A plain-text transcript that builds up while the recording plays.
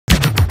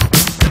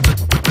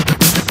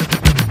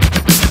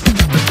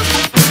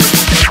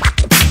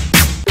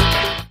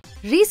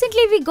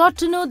Recently, we got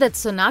to know that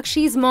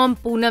Sonakshi's mom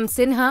Poonam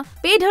Sinha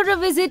paid her a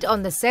visit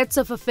on the sets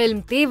of a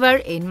film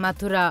Tevar in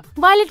Mathura.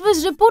 While it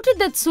was reported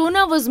that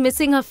Sona was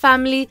missing her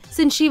family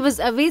since she was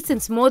away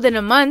since more than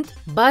a month,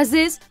 buzz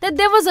is that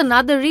there was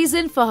another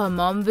reason for her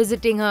mom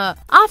visiting her.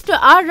 After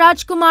R.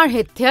 Rajkumar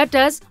hit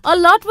theatres, a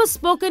lot was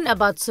spoken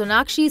about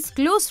Sonakshi's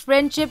close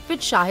friendship with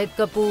Shahid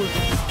Kapoor.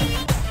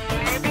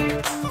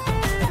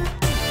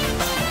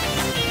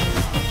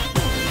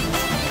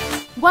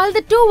 While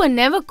the two were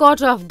never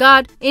caught off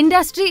guard,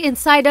 industry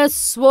insiders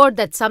swore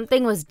that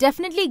something was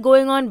definitely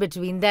going on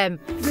between them.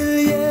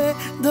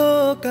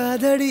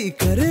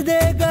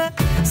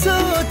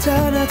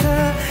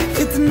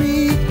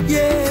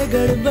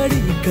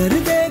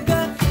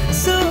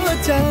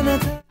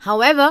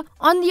 However,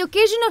 on the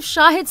occasion of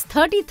Shahid's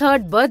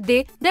 33rd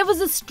birthday, there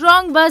was a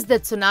strong buzz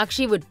that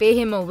Sonakshi would pay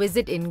him a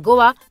visit in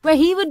Goa, where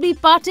he would be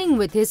partying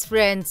with his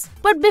friends.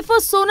 But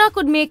before Sona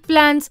could make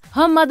plans,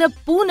 her mother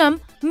Poonam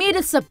made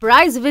a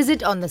surprise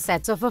visit on the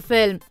sets of a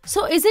film.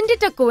 So isn't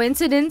it a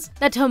coincidence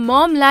that her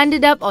mom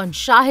landed up on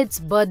Shahid's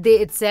birthday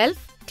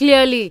itself?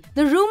 Clearly,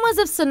 the rumors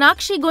of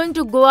Sonakshi going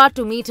to Goa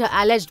to meet her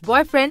alleged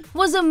boyfriend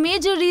was a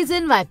major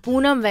reason why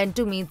Poonam went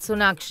to meet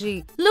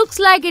Sonakshi. Looks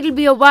like it'll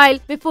be a while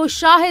before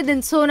Shahid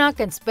and Sona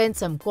can spend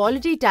some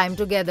quality time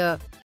together.